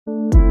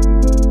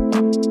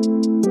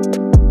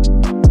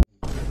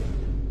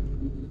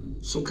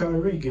So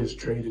Kyrie gets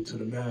traded to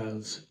the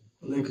Mavs.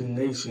 Lakers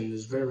Nation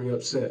is very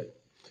upset.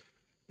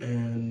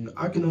 And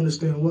I can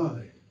understand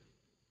why.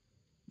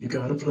 You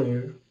got a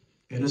player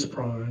in his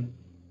prime,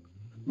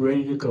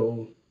 ready to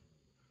go,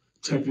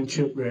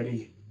 championship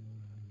ready,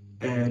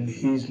 and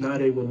he's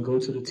not able to go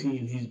to the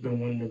team he's been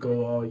wanting to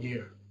go all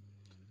year.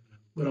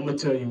 But I'm going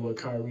to tell you what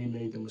Kyrie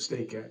made the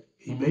mistake at.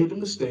 He made the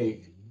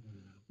mistake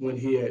when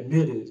he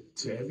admitted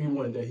to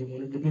everyone that he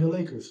wanted to be the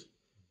Lakers.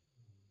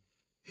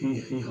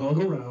 He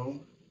hung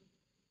around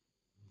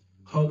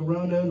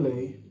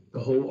LA the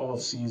whole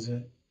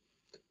offseason,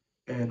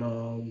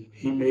 and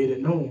he made it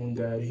known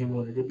that he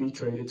wanted to be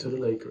traded to the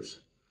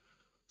Lakers.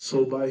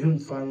 So by him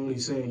finally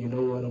saying, you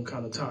know what, I'm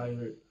kind of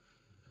tired.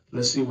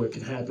 Let's see what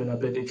can happen. I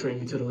bet they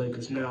trade me to the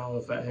Lakers now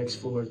if I ask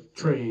for a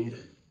trade.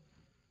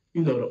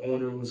 You know, the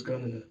owner was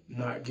going to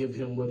not give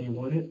him what he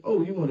wanted.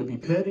 Oh, you want to be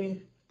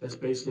petty? That's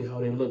basically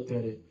how they looked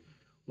at it.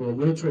 Well,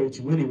 we'll trade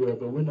you anywhere,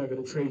 but we're not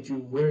going to trade you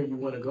where you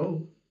want to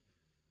go.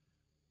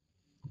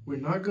 We're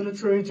not going to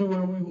trade you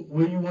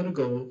where you want to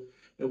go,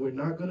 and we're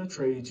not going to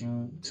trade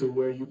you to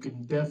where you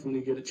can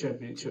definitely get a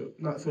championship.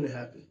 Not going to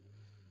happen.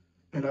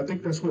 And I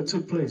think that's what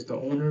took place. The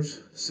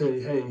owners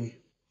said, hey,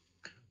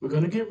 we're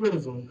going to get rid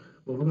of him,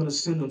 but we're going to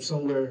send him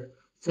somewhere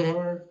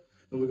far,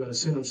 and we're going to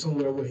send him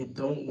somewhere where he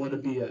don't want to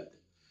be at.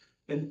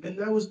 And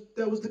that was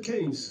the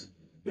case.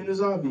 And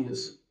it's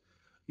obvious.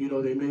 You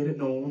know, they made it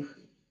known.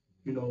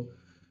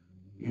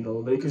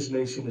 Lakers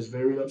Nation is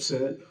very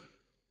upset.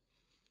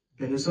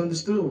 And it's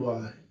understood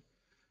why.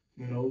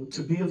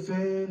 To be a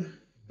fan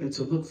and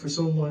to look for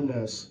someone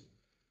that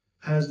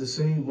has the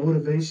same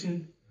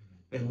motivation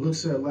and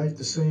looks at life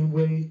the same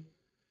way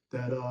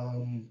that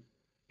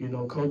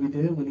Kobe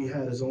did when he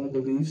had his own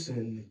beliefs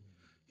and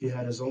he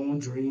had his own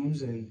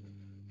dreams and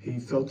he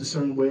felt a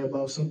certain way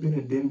about something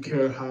and didn't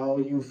care how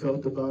you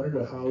felt about it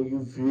or how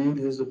you viewed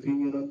his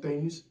opinion on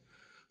things.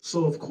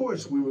 So of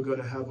course we were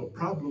going to have a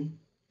problem.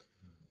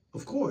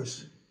 Of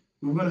course,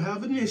 we were going to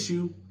have an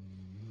issue.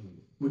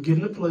 We're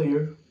getting a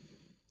player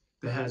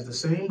that has the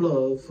same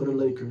love for the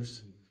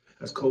Lakers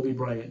as Kobe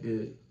Bryant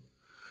did.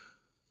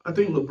 I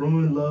think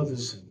LeBron's love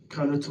is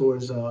kind of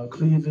towards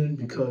Cleveland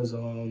because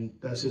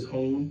that's his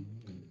home.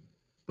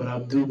 But I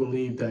do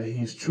believe that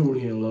he's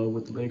truly in love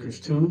with the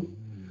Lakers too,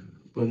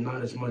 but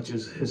not as much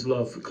as his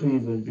love for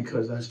Cleveland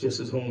because that's just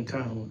his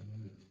hometown.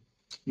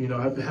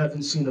 I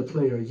haven't seen a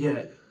player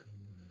yet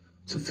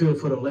to feel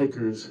for the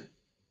Lakers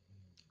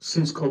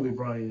since Kobe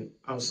Bryant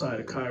outside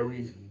of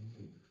Kyrie,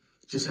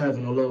 just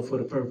having a love for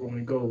the purple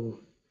and gold.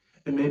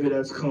 And maybe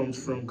that comes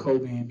from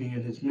Kobe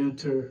being his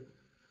mentor,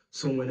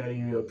 someone that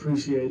he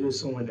appreciated,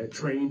 someone that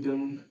trained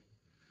him,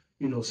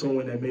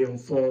 someone that made him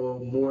fall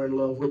more in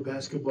love with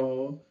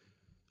basketball,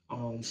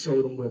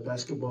 showed him what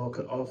basketball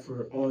could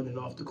offer on and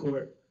off the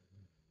court.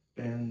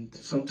 And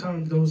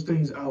sometimes those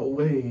things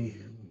outweigh,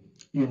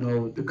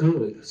 the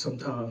good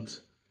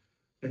sometimes.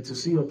 And to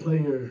see a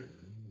player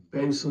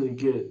basically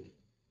get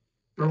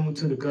thrown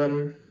to the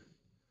gutter,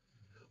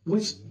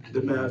 which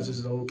the Mavs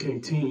is an okay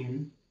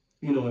team,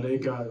 and they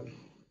got,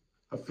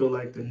 I feel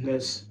like the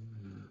next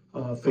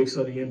face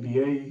of the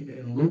NBA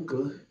and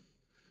Luka,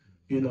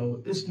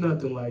 it's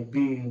nothing like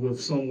being with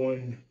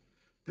someone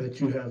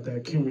that you have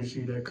that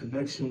chemistry, that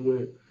connection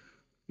with.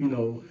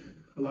 A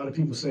lot of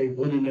people say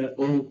wanting that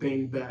old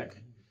thing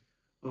back.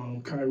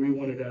 Kyrie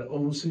wanted that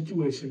old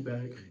situation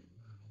back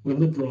with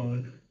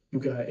LeBron. You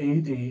got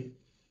AD.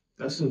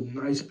 That's a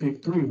nice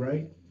big three,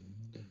 right?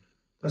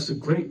 That's a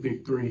great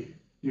big three.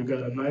 You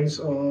got a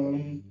nice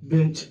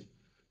bench,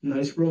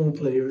 nice role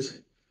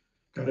players.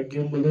 Got to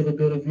give them a little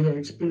bit of your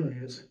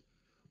experience.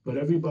 But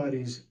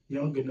everybody's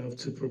young enough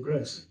to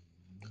progress.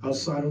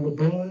 Outside of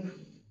LeBron,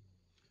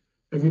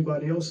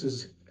 everybody else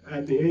is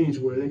at the age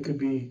where they could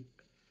be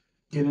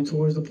getting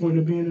towards the point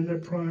of being in their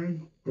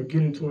prime or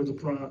getting towards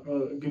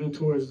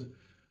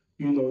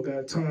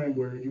that time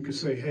where you could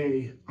say,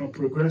 hey, I'm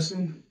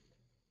progressing.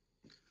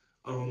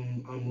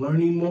 I'm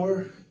learning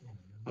more.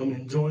 I'm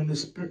enjoying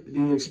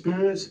the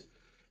experience,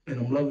 and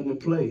I'm loving the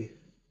play.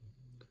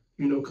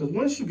 Because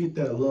once you get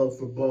that love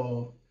for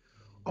ball,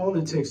 all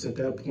it takes at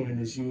that point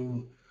is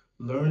you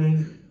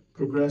learning,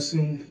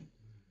 progressing,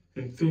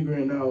 and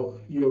figuring out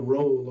your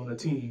role on a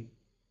team.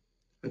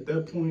 At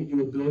that point,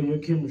 you'll build your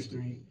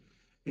chemistry,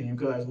 and you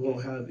guys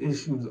won't have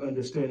issues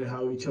understanding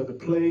how each other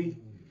play,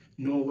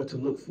 knowing what to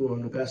look for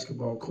on the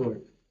basketball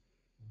court.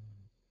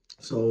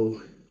 So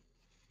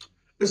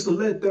it's a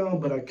letdown,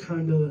 but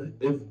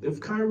if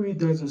Kyrie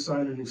doesn't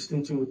sign an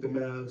extension with the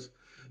Mavs,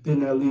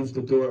 then that leaves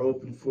the door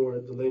open for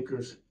the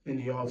Lakers in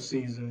the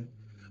offseason,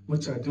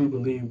 which I do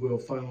believe will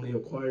finally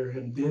acquire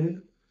him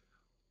then.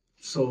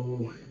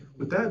 So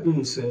with that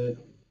being said,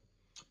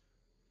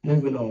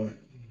 moving on.